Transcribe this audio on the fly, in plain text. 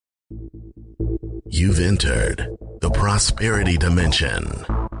You've entered the Prosperity Dimension,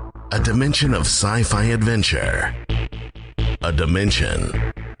 a dimension of sci-fi adventure, a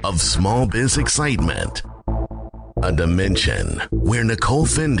dimension of small biz excitement, a dimension where Nicole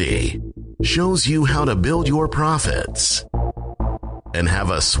Fendi shows you how to build your profits and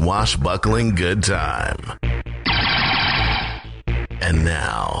have a swashbuckling good time. And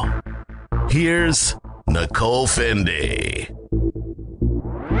now, here's Nicole Fendi.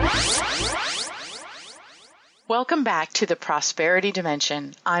 Welcome back to the Prosperity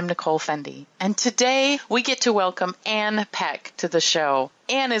Dimension. I'm Nicole Fendi, and today we get to welcome Ann Peck to the show.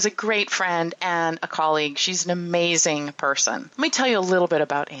 Ann is a great friend and a colleague. She's an amazing person. Let me tell you a little bit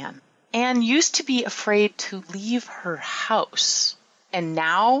about Ann. Ann used to be afraid to leave her house, and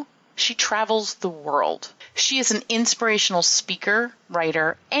now she travels the world. She is an inspirational speaker,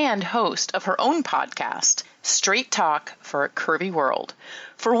 writer, and host of her own podcast, Straight Talk for a Curvy World,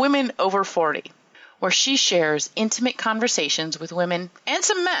 for women over 40. Where she shares intimate conversations with women and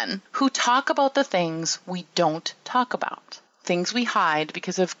some men who talk about the things we don't talk about, things we hide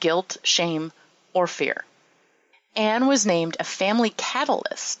because of guilt, shame, or fear. Ann was named a family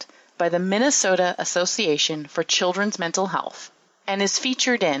catalyst by the Minnesota Association for Children's Mental Health and is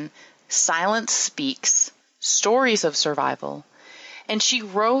featured in Silence Speaks, Stories of Survival, and she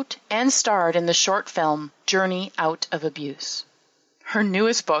wrote and starred in the short film Journey Out of Abuse. Her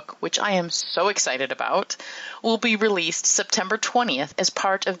newest book, which I am so excited about, will be released September 20th as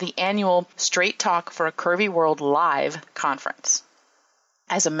part of the annual Straight Talk for a Curvy World Live conference.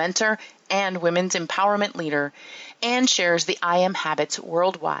 As a mentor and women's empowerment leader, Ann shares the I Am habits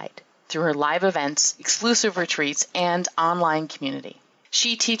worldwide through her live events, exclusive retreats, and online community.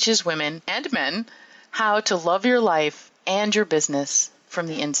 She teaches women and men how to love your life and your business from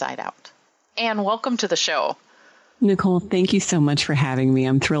the inside out. Ann, welcome to the show. Nicole, thank you so much for having me.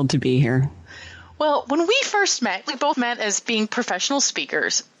 I'm thrilled to be here. Well, when we first met, we both met as being professional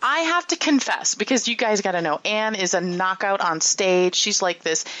speakers. I have to confess, because you guys got to know, Ann is a knockout on stage. She's like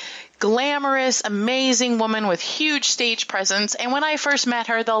this glamorous, amazing woman with huge stage presence. And when I first met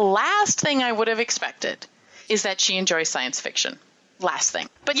her, the last thing I would have expected is that she enjoys science fiction. Last thing.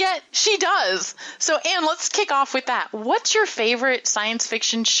 But yet, she does. So, Ann, let's kick off with that. What's your favorite science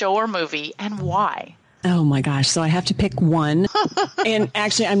fiction show or movie, and why? Oh my gosh. So I have to pick one. And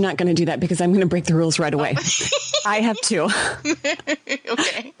actually, I'm not going to do that because I'm going to break the rules right away. I have two.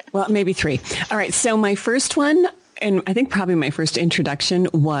 Okay. Well, maybe three. All right. So my first one, and I think probably my first introduction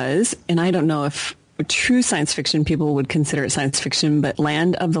was, and I don't know if true science fiction people would consider it science fiction, but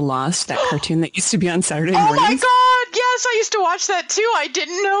Land of the Lost, that cartoon that used to be on Saturday mornings. Oh my God. Yes, I used to watch that too. I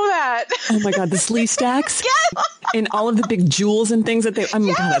didn't know that. Oh my God. The Slee Stacks. Yes. And all of the big jewels and things that they, oh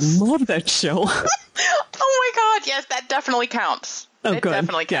my God, I love that show. Oh my God. Yes, that definitely counts. Oh, it good.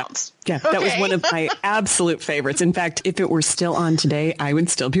 Definitely counts. Yeah, okay. That was one of my absolute favorites. In fact, if it were still on today, I would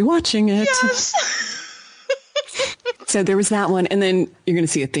still be watching it. Yes. So there was that one. And then you're going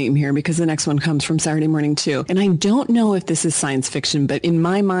to see a theme here because the next one comes from Saturday morning too. And I don't know if this is science fiction, but in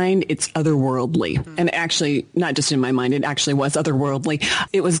my mind, it's otherworldly. Mm-hmm. And actually, not just in my mind, it actually was otherworldly.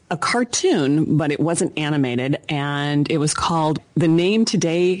 It was a cartoon, but it wasn't animated. And it was called, the name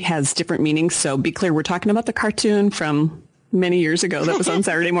today has different meanings. So be clear, we're talking about the cartoon from many years ago that was on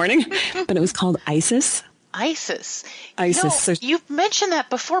Saturday morning, but it was called Isis. Isis. Isis. You know, you've mentioned that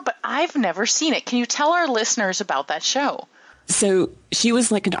before, but I've never seen it. Can you tell our listeners about that show? So she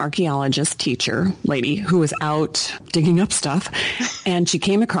was like an archaeologist teacher lady who was out digging up stuff. And she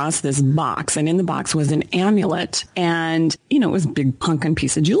came across this box. And in the box was an amulet. And, you know, it was a big punkin'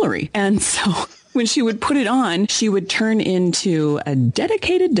 piece of jewelry. And so when she would put it on, she would turn into a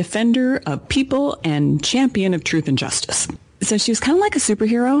dedicated defender of people and champion of truth and justice. So she was kind of like a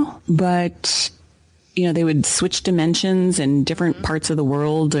superhero, but you know, they would switch dimensions and different parts of the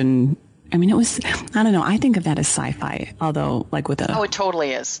world. And I mean, it was, I don't know, I think of that as sci-fi, although like with a... Oh, it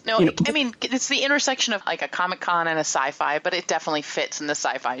totally is. No, I mean, it's the intersection of like a Comic-Con and a sci-fi, but it definitely fits in the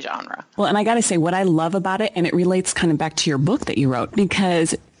sci-fi genre. Well, and I got to say what I love about it, and it relates kind of back to your book that you wrote,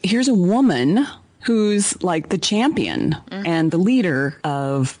 because here's a woman who's like the champion and the leader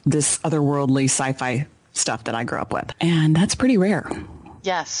of this otherworldly sci-fi stuff that I grew up with. And that's pretty rare.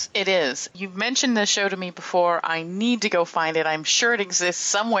 Yes, it is. You've mentioned this show to me before. I need to go find it. I'm sure it exists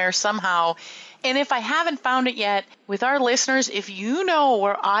somewhere, somehow. And if I haven't found it yet, with our listeners, if you know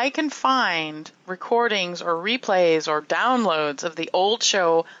where I can find recordings or replays or downloads of the old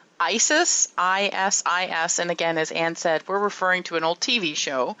show, Isis, I-S-I-S, and again, as Ann said, we're referring to an old TV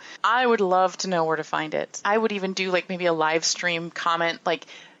show, I would love to know where to find it. I would even do like maybe a live stream comment, like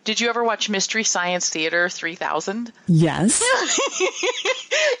Did you ever watch Mystery Science Theater 3000? Yes.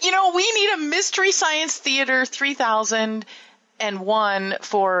 We need a Mystery Science Theater 3001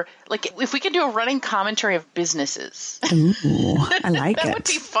 for, like, if we could do a running commentary of businesses. Ooh, I like that it. That would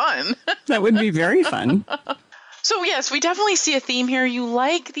be fun. That would be very fun. So, yes, we definitely see a theme here. You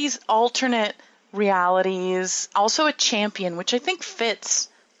like these alternate realities, also a champion, which I think fits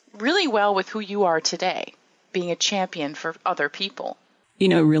really well with who you are today, being a champion for other people.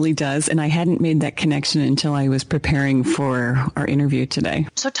 It really does. And I hadn't made that connection until I was preparing for our interview today.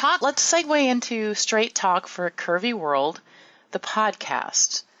 So let's segue into Straight Talk for a Curvy World, the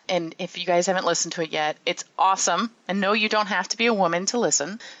podcast. And if you guys haven't listened to it yet, it's awesome. And no, you don't have to be a woman to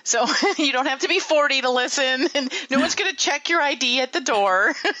listen. So you don't have to be 40 to listen. And no one's going to check your ID at the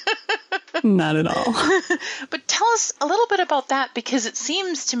door. Not at all. But tell us a little bit about that, because it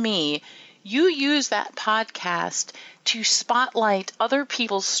seems to me you use that podcast to spotlight other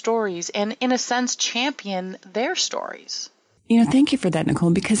people's stories and, in a sense, champion their stories. Thank you for that,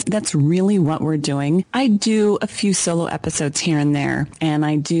 Nicole, because that's really what we're doing. I do a few solo episodes here and there, and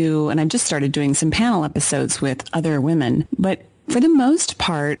I've just started doing some panel episodes with other women. But for the most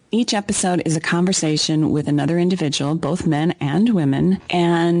part, each episode is a conversation with another individual, both men and women,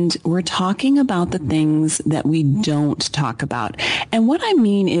 and we're talking about the things that we don't talk about. And what I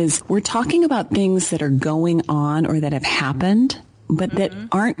mean is we're talking about things that are going on or that have happened, but that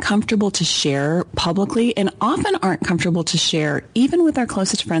aren't comfortable to share publicly, and often aren't comfortable to share even with our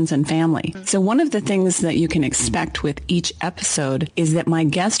closest friends and family. So one of the things that you can expect with each episode is that my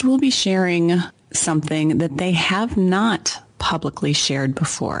guest will be sharing something that they have not publicly shared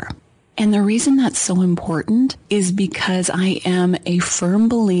before. And the reason that's so important is because I am a firm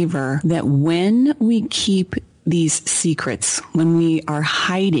believer that when we keep these secrets, when we are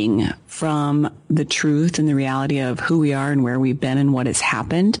hiding from the truth and the reality of who we are and where we've been and what has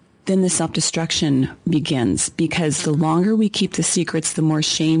happened, then the self-destruction begins, because the longer we keep the secrets, the more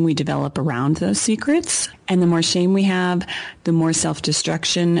shame we develop around those secrets. And the more shame we have, the more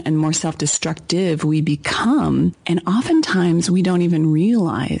self-destruction and more self-destructive we become. And oftentimes we don't even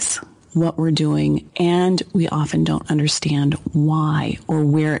realize what we're doing, and we often don't understand why or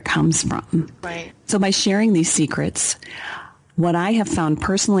where it comes from. Right. So by sharing these secrets, what I have found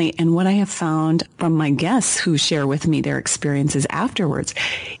personally and what I have found from my guests who share with me their experiences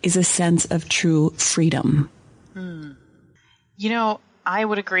is a sense of true freedom. I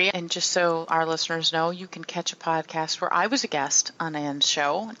would agree. And just so our listeners know, you can catch a podcast where I was a guest on Anne's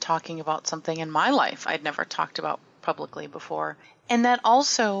show talking about something in my life I'd never talked about publicly before. And that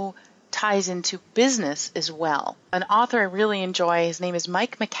also ties into business as well. An author I really enjoy, his name is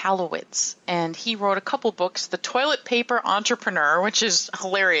Mike Michalowicz, and he wrote a couple books, The Toilet Paper Entrepreneur, which is a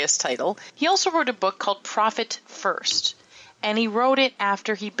hilarious title. He also wrote a book called Profit First, and he wrote it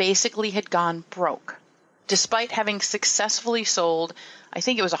after he basically had gone broke. Despite having successfully sold, I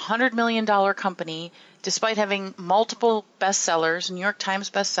think it was a $100 million company, despite having multiple bestsellers, New York Times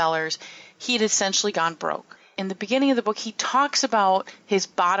bestsellers, he had essentially gone broke. In the beginning of the book, he talks about his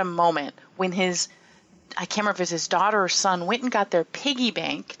bottom moment when I can't remember if it was his daughter or son, went and got their piggy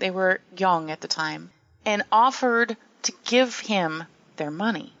bank, they were young at the time, and offered to give him their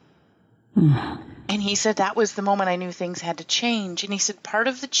money. And he said, that was the moment I knew things had to change. And he said part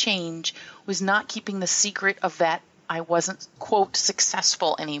of the change was not keeping the secret of that I wasn't, quote,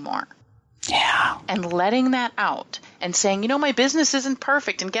 successful anymore. Yeah. And letting that out and saying, my business isn't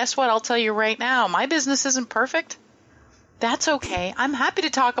perfect. And guess what? I'll tell you right now, my business isn't perfect. That's okay. I'm happy to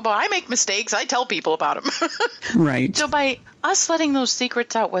talk about I make mistakes. I tell people about them. Right. So by us letting those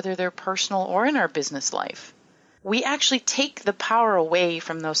secrets out, whether they're personal or in our business life, we actually take the power away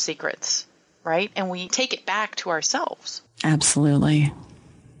from those secrets, right? And we take it back to ourselves. Absolutely.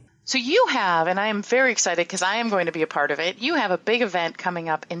 So you have, and I am very excited because I am going to be a part of it, you have a big event coming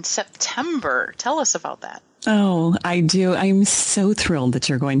up in September. Tell us about that. Oh, I do. I'm so thrilled that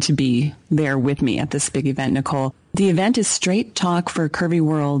you're going to be there with me at this big event, Nicole. The event is Straight Talk for a Curvy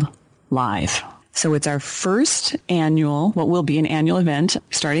World Live. So it's our first what will be an annual event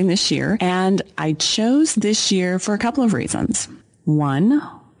starting this year. And I chose this year for a couple of reasons. One,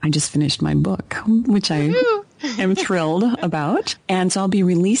 I just finished my book, which I am thrilled about. And so I'll be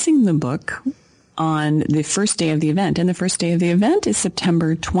releasing the book on the first day of the event. And the first day of the event is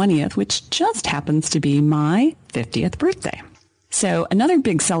September 20th, which just happens to be my 50th birthday. So another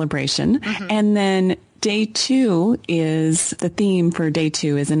big celebration. And then day two the theme for day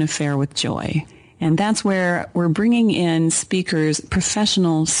two is an affair with joy. And that's where we're bringing in speakers,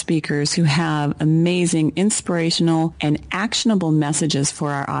 professional speakers who have amazing, inspirational, and actionable messages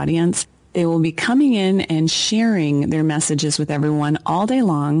for our audience They will be coming in and sharing their messages with everyone all day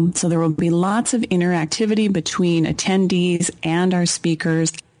long. So there will be lots of interactivity between attendees and our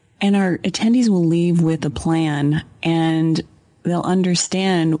speakers. And our attendees will leave with a plan, and they'll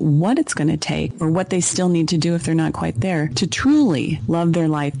understand what it's going to take or what they still need to do if they're not quite there to truly love their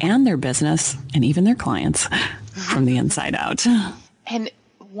life and their business and even their clients from the inside out. And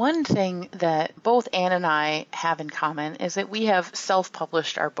one thing that both Anne and I have in common is that we have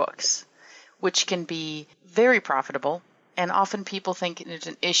self-published our books, which can be very profitable. And often people think it's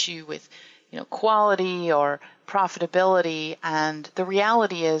an issue with, quality or profitability. And the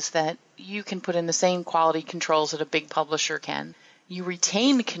reality is that you can put in the same quality controls that a big publisher can. You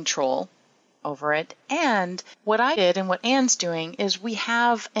retain control over it. And what I did and what Anne's doing is we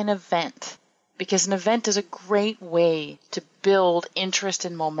have an event, because an event is a great way to build interest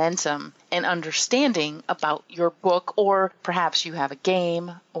and momentum and understanding about your book, or perhaps you have a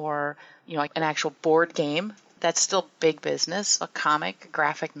game or, like an actual board game. That's still big business, a comic, a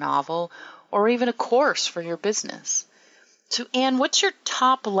graphic novel, or even a course for your business. So, Anne, what's your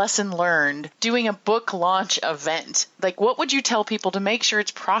top lesson learned doing a book launch event? Like, what would you tell people to make sure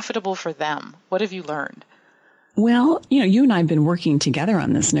it's profitable for them? What have you learned? Well, you and I have been working together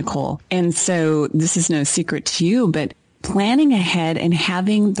on this, Nicole. And so this is no secret to you, but planning ahead and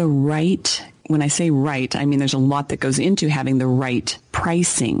having the right, when I say right, I mean there's a lot that goes into having the right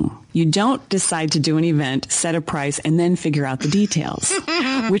pricing. You don't decide to do an event, set a price, and then figure out the details,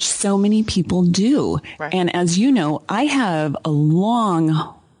 which so many people do. Right. And as you know, I have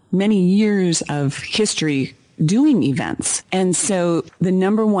many years of history doing events. And so the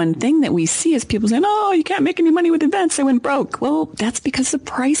number one thing that we see is people saying, oh, you can't make any money with events. They went broke. Well, that's because the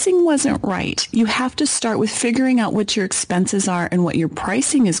pricing wasn't right. You have to start with figuring out what your expenses are and what your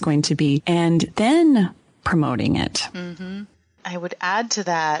pricing is going to be, and then promoting it. Mm-hmm. I would add to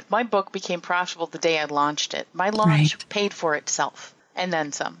that, my book became profitable the day I launched it. My launch paid for itself and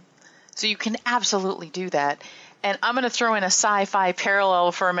then some. So you can absolutely do that. And I'm going to throw in a sci-fi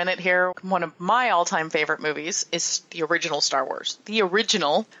parallel for a minute here. One of my all-time favorite movies is the original Star Wars. The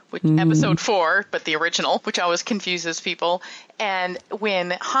original, which episode 4, but the original, which always confuses people. And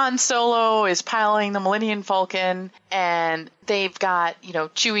when Han Solo is piloting the Millennium Falcon and they've got,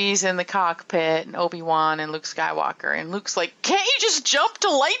 Chewie's in the cockpit and Obi-Wan and Luke Skywalker. And Luke's like, can't you just jump to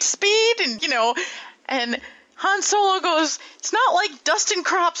light speed? And Han Solo goes, it's not like dusting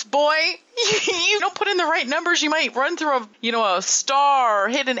crops, boy. You don't put in the right numbers, you might run through a star or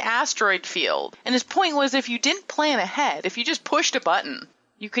hit an asteroid field. And his point was, if you didn't plan ahead, if you just pushed a button,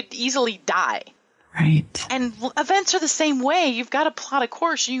 you could easily die. Right. And events are the same way. You've got to plot a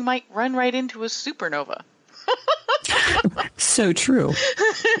course, you might run right into a supernova. So true.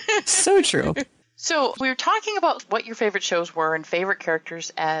 So true. So we were talking about what your favorite shows were and favorite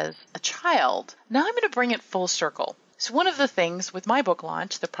characters as a child. Now I'm going to bring it full circle. So one of the things with my book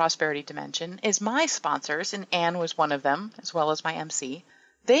launch, The Prosperity Dimension, is my sponsors, and Anne was one of them, as well as my MC.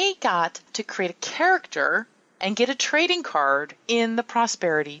 They got to create a character and get a trading card in the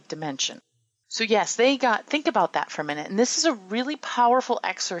Prosperity Dimension. So yes, think about that for a minute. And this is a really powerful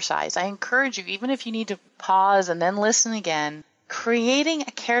exercise. I encourage you, even if you need to pause and then listen again, creating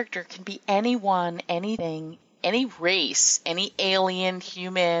a character can be anyone, anything, any race, any alien,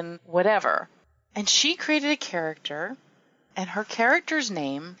 human, whatever. And she created a character, and her character's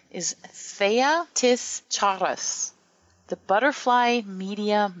name is Thea Tis Charas, the Butterfly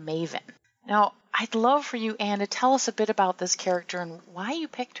Media Maven. Now, I'd love for you, Anne, to tell us a bit about this character and why you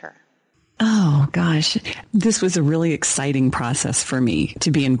picked her. Oh, gosh. This was a really exciting process for me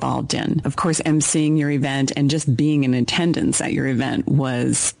to be involved in. Of course, emceeing your event and just being in attendance at your event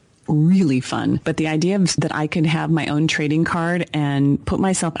was really fun. But the idea that I could have my own trading card and put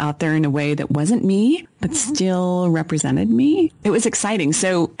myself out there in a way that wasn't me, but still represented me, it was exciting.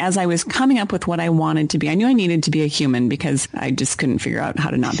 So as I was coming up with what I wanted to be, I knew I needed to be a human because I just couldn't figure out how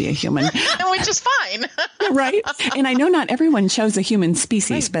to not be a human. Which is fine. Right? And I know not everyone chose a human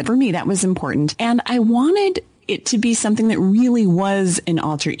species, but for me, that was important. And I wanted it to be something that really was an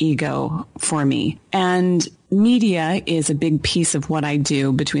alter ego for me. And media is a big piece of what I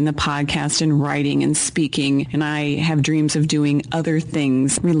do between the podcast and writing and speaking. And I have dreams of doing other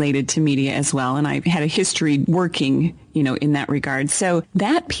things related to media as well. And I've had a history working, in that regard. So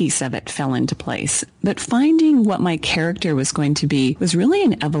that piece of it fell into place. But finding what my character was going to be was really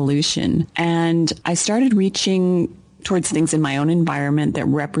an evolution. And I started reaching towards things in my own environment that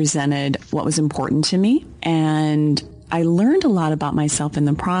represented what was important to me. And I learned a lot about myself in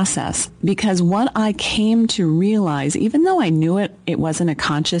the process, because what I came to realize, even though I knew it wasn't a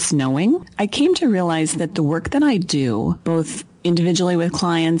conscious knowing, I came to realize that the work that I do, both individually with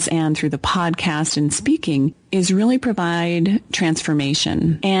clients and through the podcast and speaking is really provide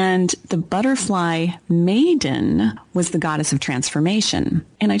transformation. And the butterfly maiden was the goddess of transformation.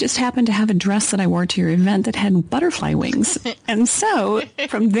 And I just happened to have a dress that I wore to your event that had butterfly wings. And so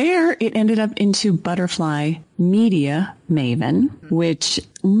from there, it ended up into Butterfly Media Maven, which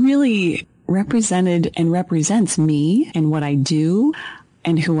really represented and represents me and what I do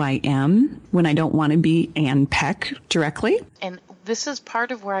and who I am when I don't want to be Ann Peck directly. And this is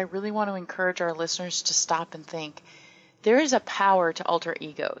part of where I really want to encourage our listeners to stop and think. There is a power to alter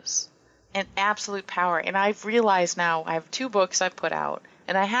egos, an absolute power. And I've realized now I have 2 books I've put out,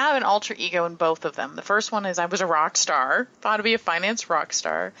 and I have an alter ego in both of them. The first one is I was a rock star, thought to be a finance rock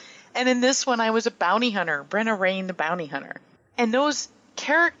star. And in this one, I was a bounty hunter, Brenna Rain, the bounty hunter. And those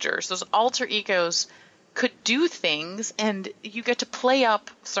characters, those alter egos, could do things, and you get to play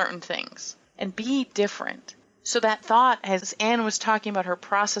up certain things and be different. So that thought, as Anne was talking about her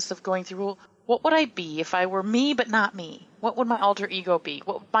process of going through, well, what would I be if I were me but not me? What would my alter ego be?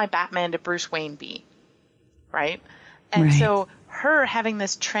 What would my Batman to Bruce Wayne be? Right? And so her having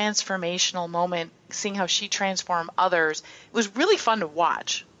this transformational moment, seeing how she transformed others, it was really fun to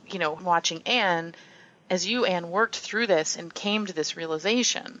watch. You know, watching Anne, as you, Anne, worked through this and came to this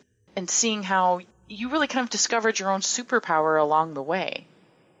realization, and seeing how you really kind of discovered your own superpower along the way.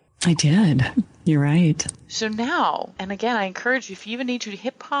 I did. You're right. So now, and again, I encourage you, if you even need to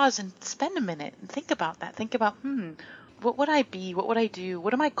hit pause and spend a minute and think about that. Think about, what would I be? What would I do?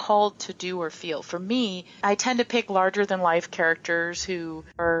 What am I called to do or feel? For me, I tend to pick larger-than-life characters who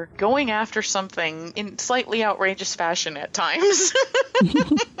are going after something in slightly outrageous fashion at times.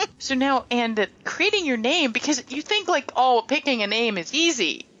 So now, and creating your name, because you think like, oh, picking a name is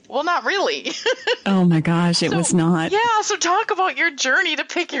easy. Well, not really. Oh my gosh, it was not. Yeah, so talk about your journey to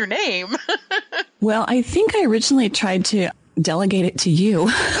pick your name. Well, I think I originally tried to delegate it to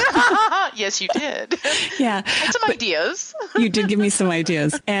you. Yes, you did. Yeah. And some ideas. You did give me some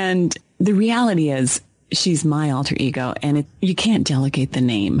ideas. And the reality is, she's my alter ego, and you can't delegate the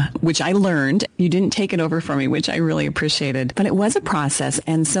name, which I learned. You didn't take it over from me, which I really appreciated. But it was a process.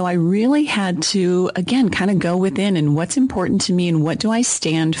 And so I really had to, again, kind of go within and what's important to me and what do I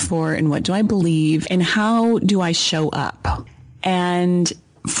stand for and what do I believe and how do I show up? And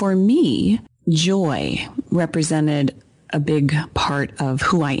for me, joy represented a big part of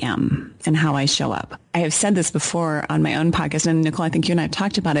who I am and how I show up. I have said this before on my own podcast, and Nicole, I think you and I have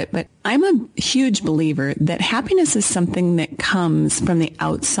talked about it, but I'm a huge believer that happiness is something that comes from the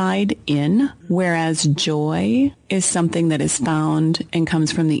outside in, whereas joy is something that is found and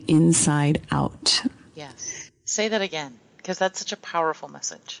comes from the inside out. Yes. Say that again, because that's such a powerful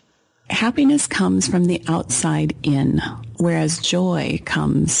message. Happiness comes from the outside in, whereas joy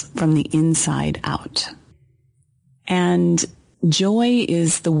comes from the inside out. And joy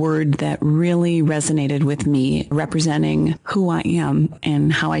is the word that really resonated with me, representing who I am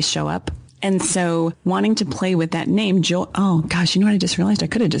and how I show up. And so wanting to play with that name, Joy. Oh, gosh, you know what I just realized? I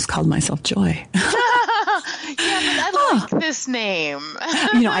could have just called myself Joy. Yeah, but I like this name.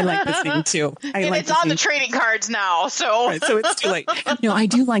 You know, I like this name too. And it's on the trading cards now, so. Right, so it's too late. No, I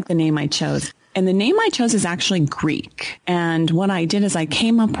do like the name I chose. And the name I chose is actually Greek. And what I did is I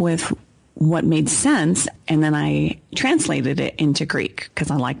came up with what made sense, and then I translated it into Greek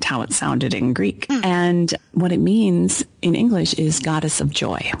because I liked how it sounded in Greek. And what it means in English is goddess of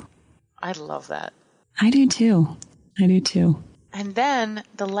joy. I love that. I do too. I do too. And then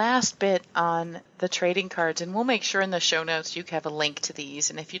the last bit on the trading cards, and we'll make sure in the show notes you have a link to these,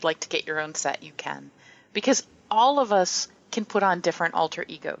 and if you'd like to get your own set, you can. Because all of us can put on different alter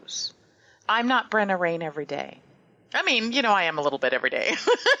egos. I'm not Brenna Rain every day. I mean, you know, I am a little bit every day.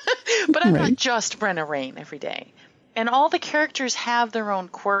 But I'm not just Brenna Rain every day. And all the characters have their own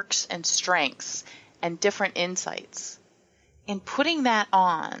quirks and strengths and different insights. And putting that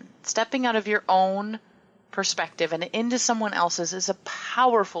on, stepping out of your own perspective and into someone else's is a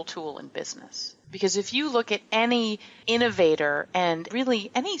powerful tool in business. Because if you look at any innovator and really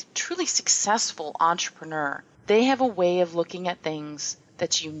any truly successful entrepreneur, they have a way of looking at things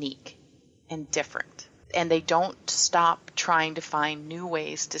that's unique and different. And they don't stop trying to find new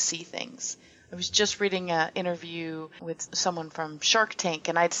ways to see things. I was just reading an interview with someone from Shark Tank,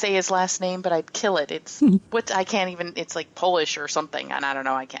 and I'd say his last name, but I'd kill it. It's it's like Polish or something, and I don't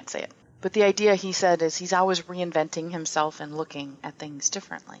know, I can't say it. But the idea, he said, is he's always reinventing himself and looking at things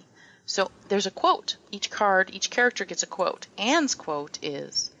differently. So there's a quote. Each character gets a quote. Anne's quote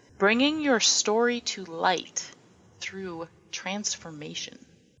is, bringing your story to light through transformation.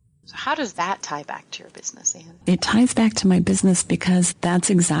 So how does that tie back to your business, Anne? It ties back to my business because that's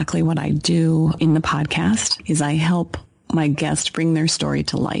exactly what I do in the podcast is I help my guests bring their story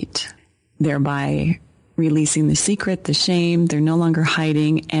to light, thereby releasing the secret, the shame. They're no longer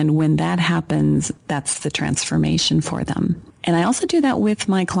hiding. And when that happens, that's the transformation for them. And I also do that with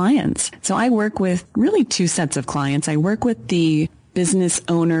my clients. So I work with really two sets of clients. I work with the business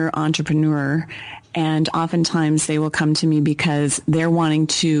owner, entrepreneur, and oftentimes they will come to me because they're wanting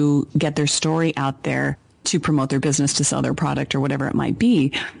to get their story out there to promote their business, to sell their product or whatever it might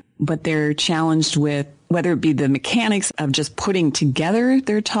be. But they're challenged with whether it be the mechanics of just putting together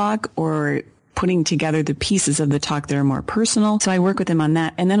their talk or putting together the pieces of the talk that are more personal. So I work with them on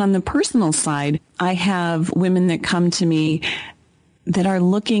that. And then on the personal side, I have women that come to me that are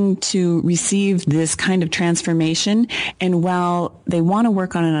looking to receive this kind of transformation. And while they want to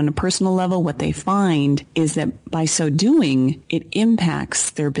work on it on a personal level, what they find is that by so doing, it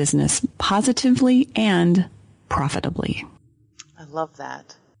impacts their business positively and profitably. I love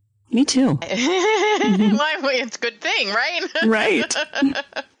that. Me too. It's a good thing, right? Right.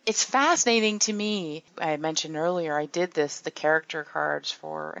 It's fascinating to me. I mentioned earlier, I did the character cards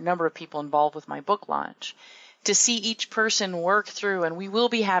for a number of people involved with my book launch, to see each person work through, and we will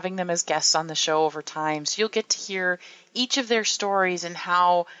be having them as guests on the show over time. So you'll get to hear each of their stories and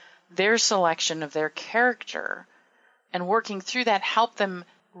how their selection of their character and working through that helped them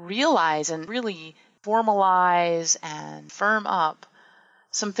realize and really formalize and firm up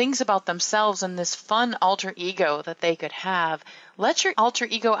some things about themselves and this fun alter ego that they could have. Let your alter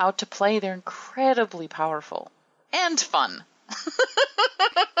ego out to play. They're incredibly powerful and fun.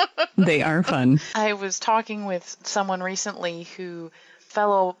 They are fun. I was talking with someone recently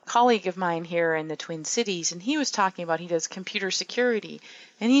fellow colleague of mine here in the Twin Cities, and he was talking about he does computer security.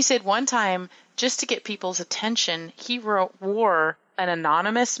 And he said one time, just to get people's attention, he wore an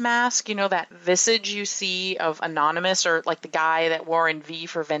anonymous mask, that visage you see of Anonymous, or like the guy that wore in V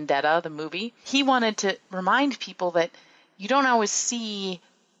for Vendetta, the movie. He wanted to remind people that you don't always see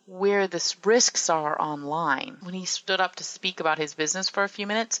where the risks are online. When he stood up to speak about his business for a few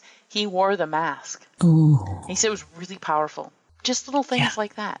minutes, he wore the mask. Ooh. He said it was really powerful. Just little things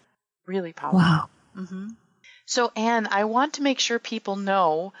like that. Really powerful. Wow. Mm-hmm. So, Anne, I want to make sure people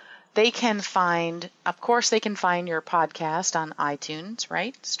know they can find your podcast on iTunes,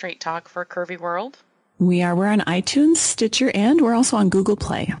 right? Straight Talk for Curvy World. We're on iTunes, Stitcher, and we're also on Google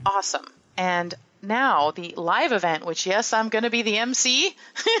Play. Awesome. And now the live event, which, yes, I'm going to be the MC.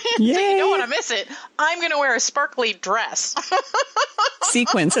 So Yay. you don't want to miss it. I'm going to wear a sparkly dress.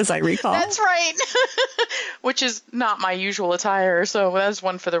 Sequence, as I recall. That's right. Which is not my usual attire. So that's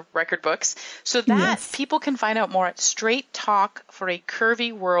one for the record books. So that people can find out more at Straight Talk for a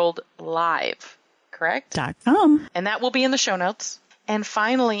Curvy World Live, correct? .com. And that will be in the show notes. And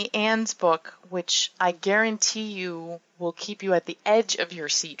finally, Anne's book, which I guarantee you will keep you at the edge of your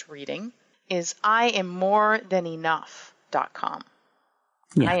seat reading, is IamMoreThanEnough.com.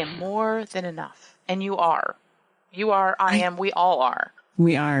 Yeah. I am more than enough. And you are. You are, I am, we all are.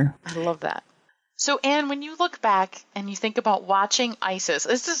 We are. I love that. So, Anne, when you look back and you think about watching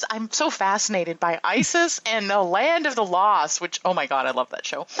ISIS, I'm so fascinated by ISIS and the Land of the Lost, which, oh my God, I love that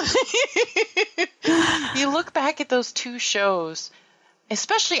show. You look back at those two shows,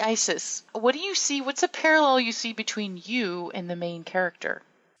 especially ISIS. What do you see? What's a parallel you see between you and the main character?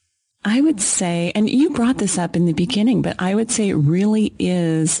 I would say, and you brought this up in the beginning, but I would say it really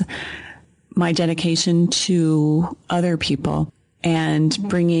is my dedication to other people and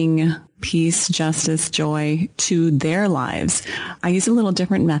bringing peace, justice, joy to their lives. I use a little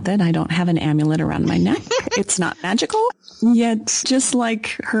different method. I don't have an amulet around my neck. It's not magical. Yet, just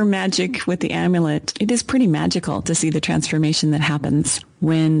like her magic with the amulet, it is pretty magical to see the transformation that happens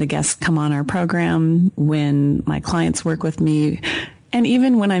when the guests come on our program, when my clients work with me, and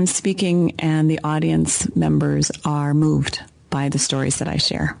even when I'm speaking and the audience members are moved by the stories that I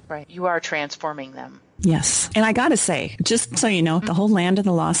share. Right. You are transforming them. Yes. And I got to say, just so you know, the whole Land of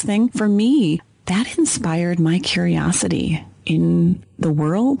the Lost thing, for me, that inspired my curiosity in the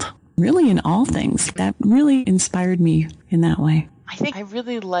world, really in all things. That really inspired me in that way. I think I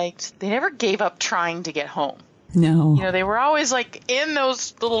really liked, they never gave up trying to get home. No. They were always like in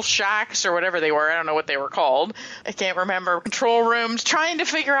those little shacks or whatever they were. I don't know what they were called. I can't remember. Control rooms, trying to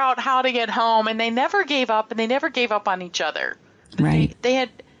figure out how to get home. And they never gave up, and they never gave up on each other. Right. They had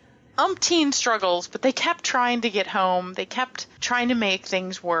umpteen struggles, but they kept trying to get home. They kept trying to make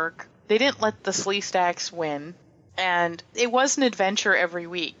things work. They didn't let the Slee Stacks win. And it was an adventure every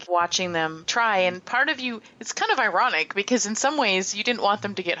week watching them try. And part of you, it's kind of ironic because in some ways you didn't want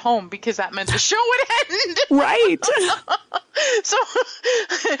them to get home because that meant the show would end. Right. So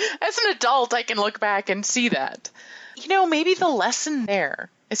as an adult, I can look back and see that. Maybe the lesson there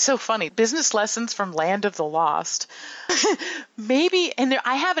It's so funny. Business lessons from Land of the Lost. Maybe, and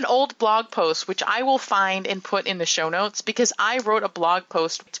I have an old blog post, which I will find and put in the show notes, because I wrote a blog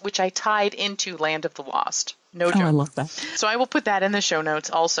post which I tied into Land of the Lost. No joke. Oh, I love that. So I will put that in the show notes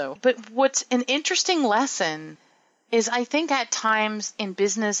also. But what's an interesting lesson is I think at times in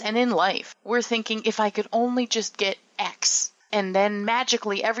business and in life, we're thinking, if I could only just get X, and then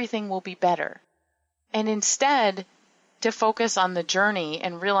magically everything will be better. And instead, to focus on the journey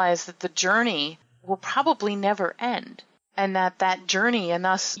and realize that the journey will probably never end. And that journey and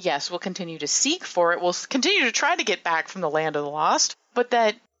us, yes, we'll continue to seek for it. We'll continue to try to get back from the land of the lost. But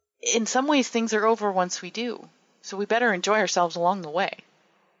that in some ways things are over once we do. So we better enjoy ourselves along the way.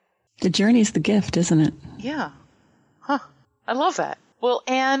 The journey's the gift, isn't it? Yeah. Huh. I love that. Well,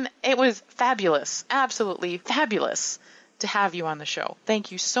 Anne, it was fabulous. Absolutely fabulous to have you on the show.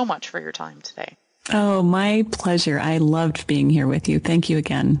 Thank you so much for your time today. Oh, my pleasure. I loved being here with you. Thank you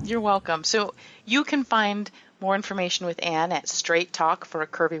again. You're welcome. So you can find more information with Anne at Straight Talk for a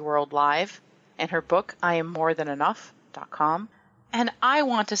Curvy World Live and her book, IamMoreThanEnough.com. And I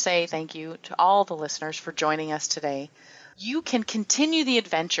want to say thank you to all the listeners for joining us today. You can continue the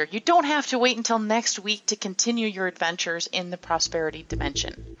adventure. You don't have to wait until next week to continue your adventures in the prosperity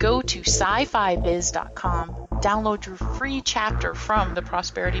dimension. Go to sci-fibiz.com, download your free chapter from the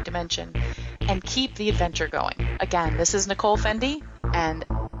prosperity dimension, and keep the adventure going. Again, this is Nicole Fendi, and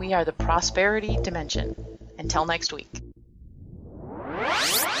we are the Prosperity Dimension. Until next week.